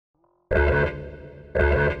Hello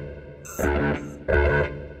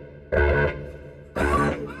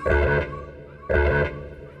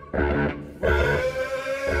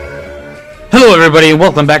everybody, and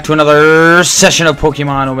welcome back to another session of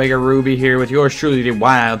Pokemon Omega Ruby here with yours truly, the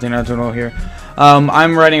Wild Thing here.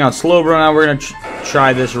 I'm riding on Slowbro now. We're gonna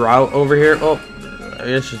try this route over here. Oh, I guess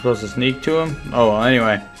you're supposed to sneak to him. Oh well,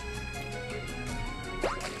 anyway.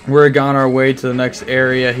 We're on our way to the next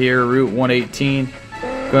area here, Route 118.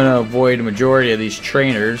 Gonna avoid a majority of these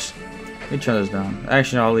trainers. Let me turn this down.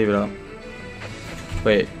 Actually, no, I'll leave it up.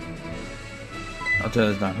 Wait. I'll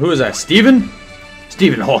turn this down. Who is that? Steven?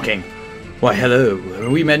 Stephen Hawking. Why, hello.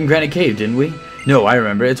 We met in Granite Cave, didn't we? No, I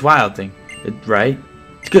remember. It's Wild Thing. Right?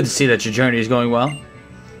 It's good to see that your journey is going well.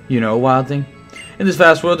 You know, Wild Thing. In this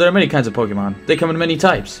vast world, there are many kinds of Pokemon. They come in many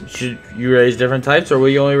types. Should you raise different types, or will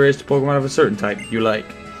you only raise the Pokemon of a certain type you like?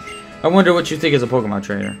 I wonder what you think as a Pokemon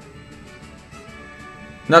trainer.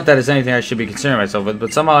 Not that it's anything I should be concerning myself with,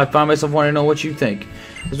 but somehow I find myself wanting to know what you think.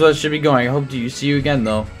 That's what it should be going. I hope to see you again,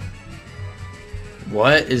 though.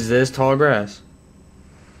 What is this tall grass?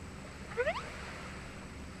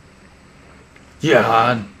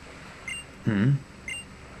 Yeah.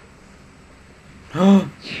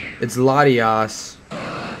 It's Latios.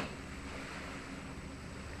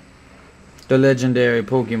 The legendary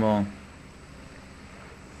Pokemon.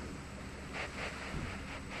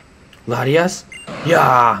 Latios?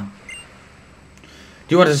 Yeah.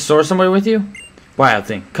 Do you want to soar somewhere with you? Wild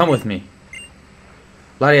Thing, come with me.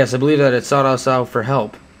 Latios, I believe that it sought us out for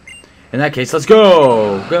help. In that case, let's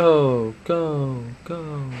go! Go, go,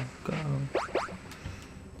 go, go.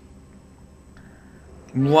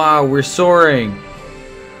 Wow, we're soaring.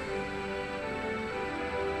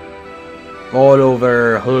 All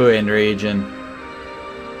over Hanlon region.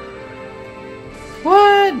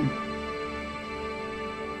 What?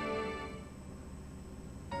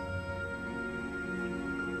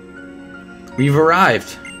 We've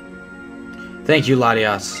arrived. Thank you,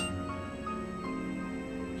 Latios.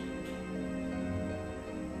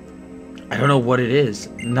 I don't know what it is.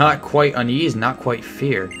 Not quite unease, not quite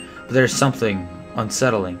fear. But there's something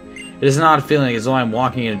unsettling. It is an odd feeling as though I'm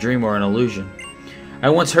walking in a dream or an illusion. I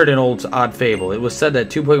once heard an odd fable. It was said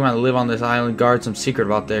that two Pokemon that live on this island guard some secret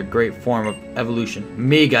about their great form of evolution.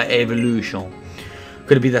 Mega evolution.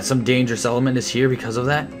 Could it be that some dangerous element is here because of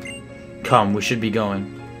that? Come, we should be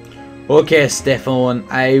going. Okay, Stefan,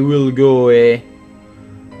 I will go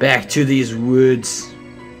back to these woods.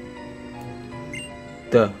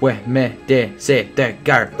 The we me de se de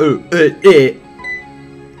gar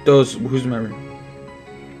those whose memory.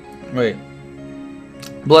 Wait.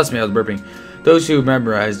 Bless me, I was burping. Those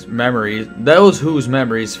whose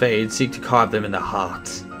memories fade seek to carve them in the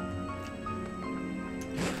heart.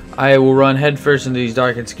 I will run headfirst into these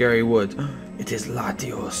dark and scary woods. It is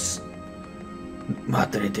Latios.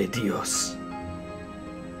 Madre de Dios.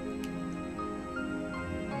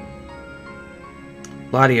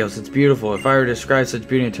 Latios, it's beautiful. If I were to describe such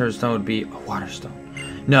beauty in terms of stone, it would be a water stone.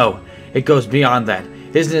 No, it goes beyond that.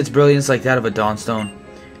 Isn't its brilliance like that of a dawnstone?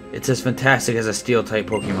 It's as fantastic as a steel-type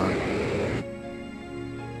Pokemon.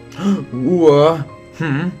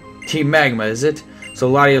 Team Magma, is it?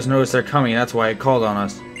 So Latios noticed they're coming, that's why it called on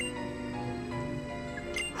us.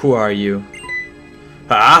 Who are you?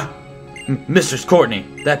 Ah? Mistress Courtney.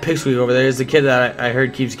 That pipsqueak over there is the kid that I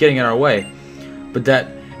heard keeps getting in our way. But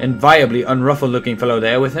that invariably unruffled looking fellow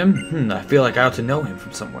there with him? I feel like I ought to know him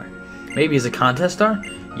from somewhere. Maybe he's a contest star?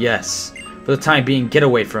 Yes. For the time being, get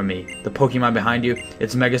away from me. The Pokemon behind you,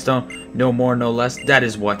 it's Megastone, no more, no less. That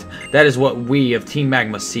is what we of Team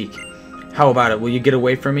Magma seek. How about it? Will you get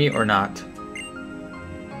away from me or not?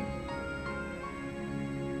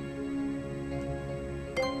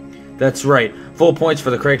 That's right. Full points for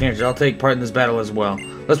the correct answer. I'll take part in this battle as well.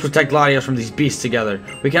 Let's protect Latios from these beasts together.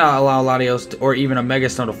 We cannot allow Latios or even a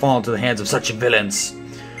Megastone to fall into the hands of such villains.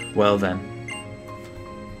 Well then.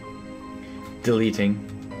 Deleting.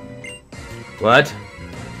 What?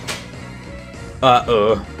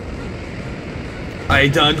 Uh-oh. I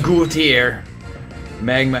done good here.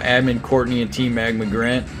 Magma Admin Courtney and Team Magma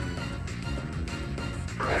Grant.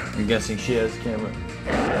 I'm guessing she has camera.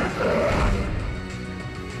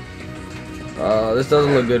 This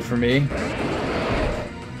doesn't look good for me.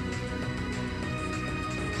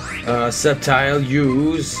 Sceptile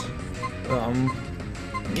use.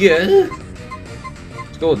 Yeah.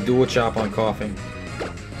 Let's go with Dual Chop on coughing.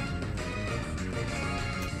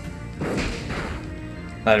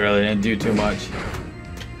 That really didn't do too much.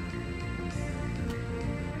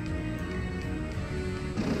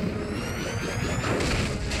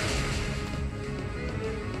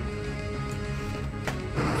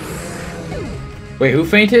 Wait, who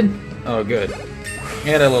fainted? Oh, good.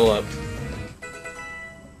 And I level up.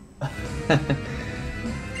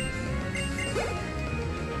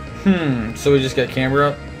 So we just got camera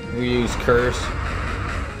up. We use curse.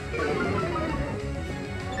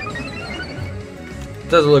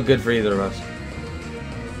 Doesn't look good for either of us.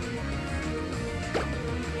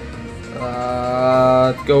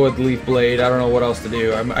 Let's go with Leaf Blade. I don't know what else to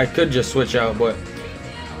do. I could just switch out, but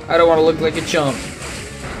I don't want to look like a chump.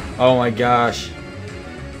 Oh my gosh.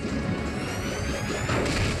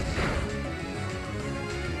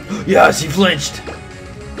 Yes, he flinched.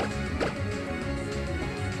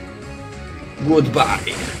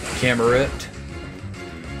 Goodbye, Cameron.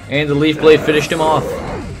 And the Leaf Blade finished him off.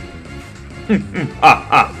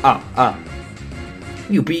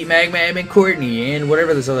 You beat Magma and Courtney and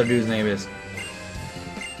whatever this other dude's name is.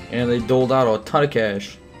 And they doled out a ton of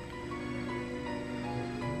cash.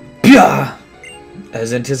 Pyah!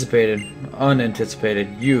 As anticipated. Unanticipated.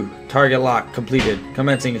 You. Target lock completed.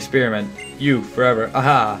 Commencing experiment. You. Forever.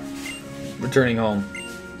 Aha. Returning home.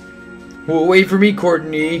 Well, wait for me,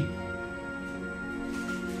 Courtney.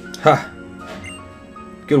 Ha.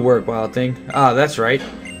 Good work, Wild Thing. Ah, that's right.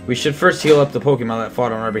 We should first heal up the Pokemon that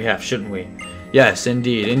fought on our behalf, shouldn't we? Yes,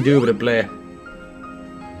 indeed. Indubitably.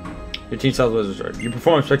 Your Team South was restored. You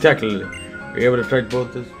performed spectacularly. Were you able to protect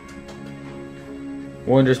both this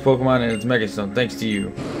wondrous Pokemon and its Mega Stone, thanks to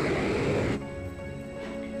you.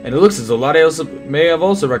 And it looks as though Latios may have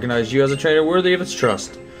also recognized you as a trainer worthy of its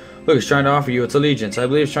trust. Look, it's trying to offer you its allegiance. I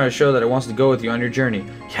believe it's trying to show that it wants to go with you on your journey.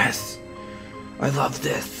 Yes! I love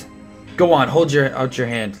this. Go on, hold out your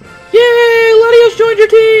hand. Yay! Latios joined your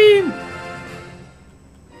team!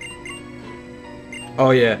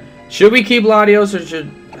 Oh yeah. Should we keep Latios or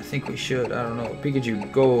should... I think we should. I don't know.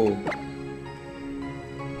 Pikachu, go.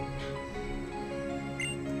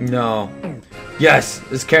 No. Yes!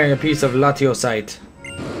 It's carrying a piece of Latiosite.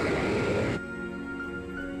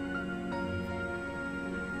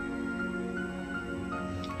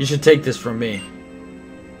 You should take this from me.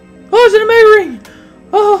 Oh, it's an Omega Ring!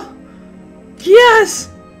 Oh! Yes!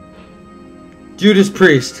 Judas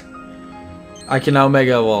Priest. I can now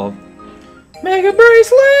Mega Evolve. Mega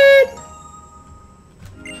Bracelet!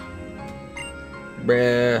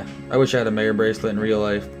 Bruh. I wish I had a Mega Bracelet in real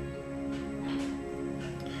life.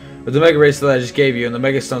 With the Mega Bracelet I just gave you and the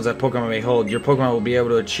Mega Stones that Pokemon may hold, your Pokemon will be able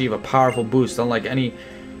to achieve a powerful boost unlike any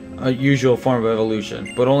usual form of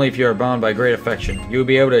evolution, but only if you are bound by great affection. You will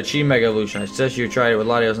be able to achieve Mega Evolution. I suggest you try it with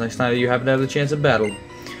Latios next time that you happen to have the chance of battle.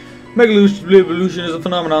 Mega Evolution is a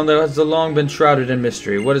phenomenon that has long been shrouded in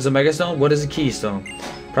mystery. What is a Mega Stone? What is a Keystone?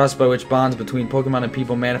 Process by which bonds between Pokemon and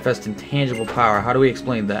people manifest in tangible power. How do we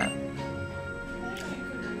explain that?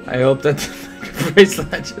 I hope that the Mega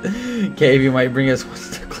Bracelet gave you might bring us one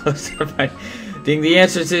step closer to finding the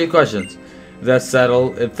answers to your questions. If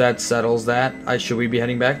that settles that, should we be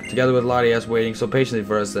heading back? Together with Latios waiting so patiently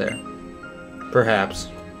for us there. Perhaps.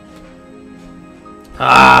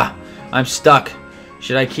 Ah! I'm stuck.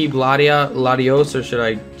 Should I keep Latios or should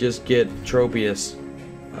I just get Tropius?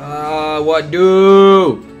 What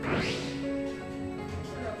do?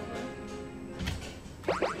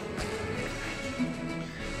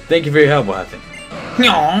 Thank you for your help, I think.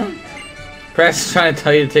 Perhaps is trying to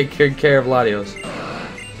tell you to take good care of Latios.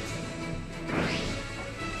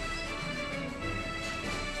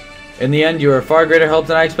 In the end, you are a far greater help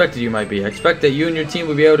than I expected you might be. I expect that you and your team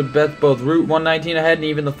will be able to bet both Route 119 ahead and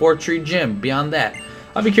even the 4th Tree Gym. Beyond that,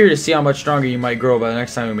 I'll be curious to see how much stronger you might grow by the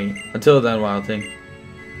next time we meet. Until then, Wild Thing.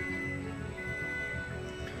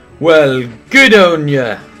 Well, good on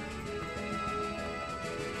ya!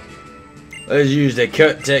 Let's use the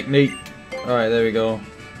cut technique. Alright, there we go.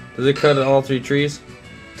 Does it cut all 3 trees?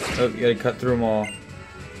 Oh, you gotta cut through them all.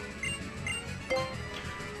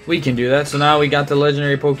 We can do that. So now we got the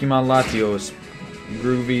legendary Pokemon Latios.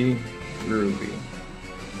 Groovy.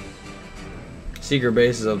 Secret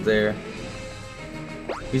base is up there.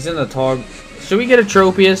 He's in the tog. Should we get a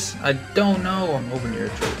Tropius? I don't know. I'm hoping you're a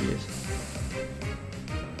Tropius.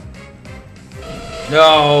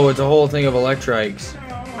 No, it's a whole thing of Electrikes.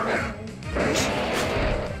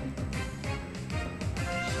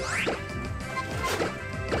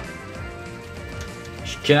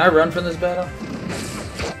 Can I run from this battle?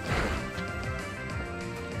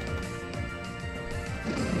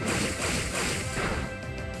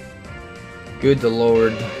 Good the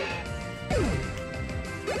Lord.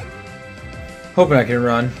 Hoping I can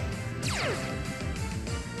run.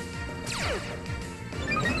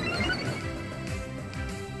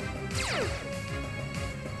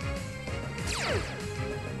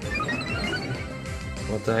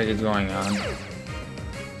 What the heck is going on?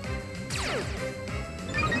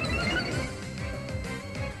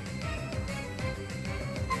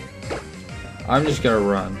 I'm just gonna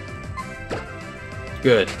run.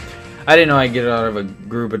 Good. I didn't know I'd get out of a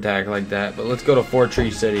group attack like that, but let's go to Four Tree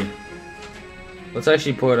City. Let's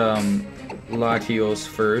actually put Latios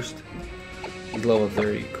first. He's level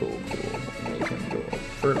 30. Cool. Make him go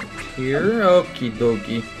first here. Okie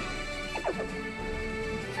dokie.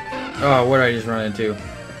 Oh, what did I just run into?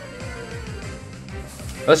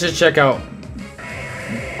 Let's just check out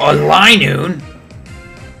a Linoon.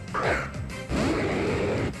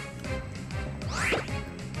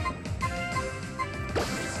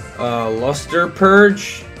 Luster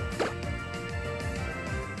Purge?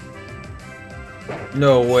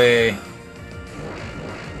 No way.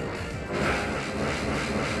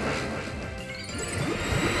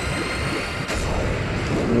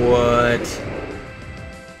 What?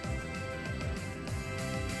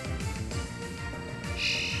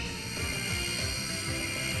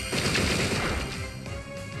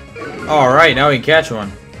 Alright, now we can catch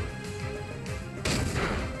one.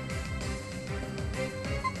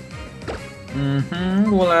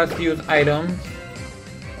 We'll have to use items.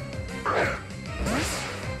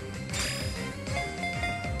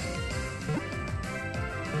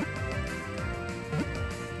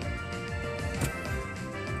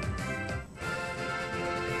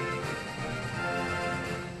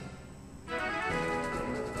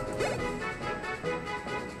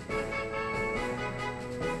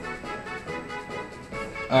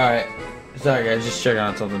 Alright. Sorry guys, just checking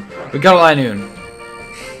on something. We got a Linoon.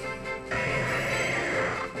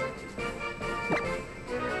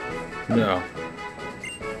 No.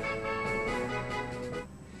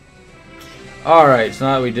 Alright, so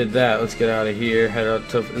now that we did that, let's get out of here. Head out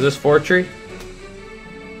to... Is this Four Tree?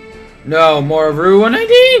 No, more of Route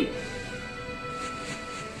 119!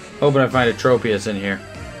 Hoping I find a Tropius in here.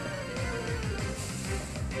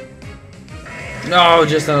 No,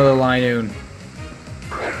 just another Linoon.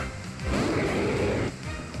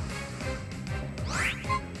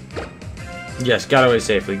 Yes, got away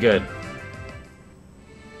safely. Good.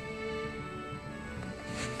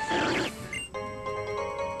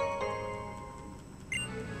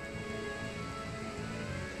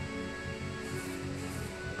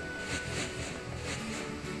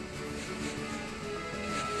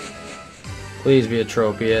 Please be a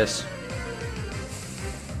Tropius.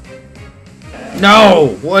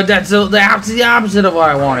 No! What? That's the opposite of what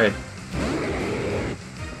I wanted.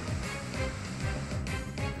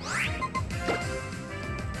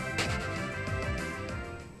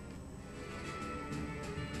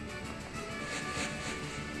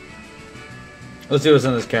 Let's see what's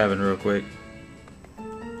in this cabin real quick.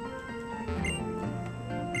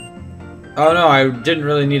 Oh no, I didn't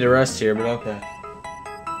really need a rest here, but okay.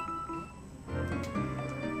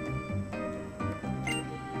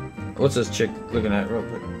 What's this chick looking at real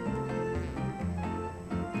quick?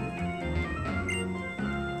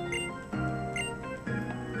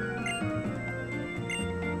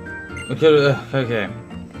 Okay.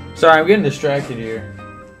 Sorry, I'm getting distracted here.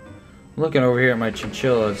 I'm looking over here at my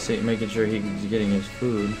chinchilla, making sure he's getting his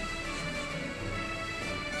food.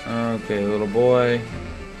 Okay, little boy.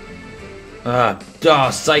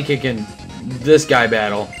 Psychic and this guy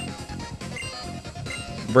battle.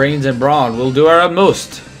 Brains and brawn, we'll do our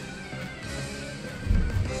utmost.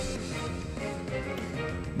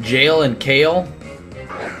 Jail and Kale.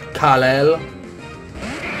 Kalel.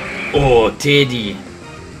 Oh, Teddy.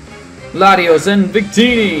 Latios and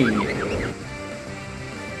Victini.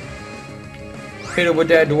 Hit it with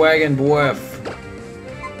that dragon breath.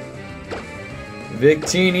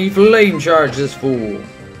 Victini flame charge this fool.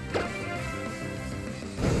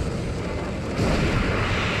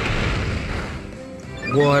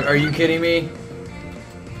 What? Are you kidding me?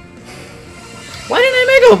 Why didn't I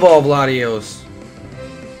Mega Evolve Latios?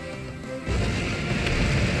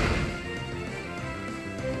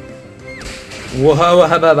 Whoa,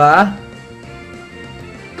 hababa.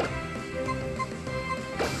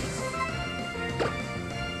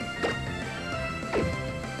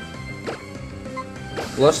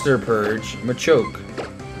 Luster Purge, Machoke.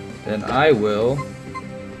 Then I will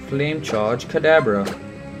Flame Charge Kadabra.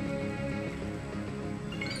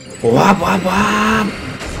 Wop wop wop!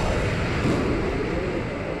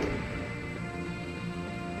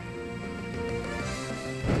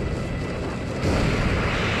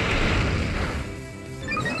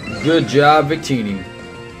 Good job, Victini.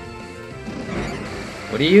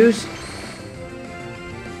 What do you use?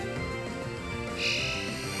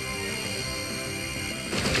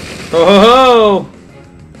 Ho ho ho!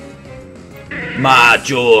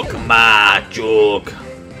 Machoke, Machoke.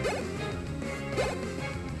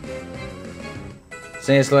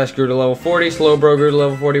 Sand Slash grew to level 40, Slowbro grew to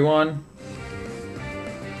level 41.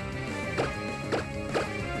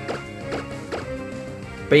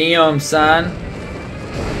 Bam, son.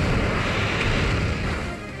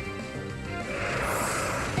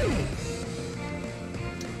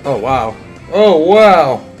 Oh, wow. Oh,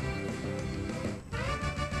 wow.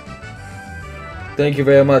 Thank you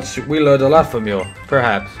very much. We learned a lot from you,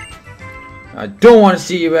 perhaps. I don't want to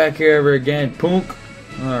see you back here ever again, punk.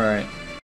 Alright.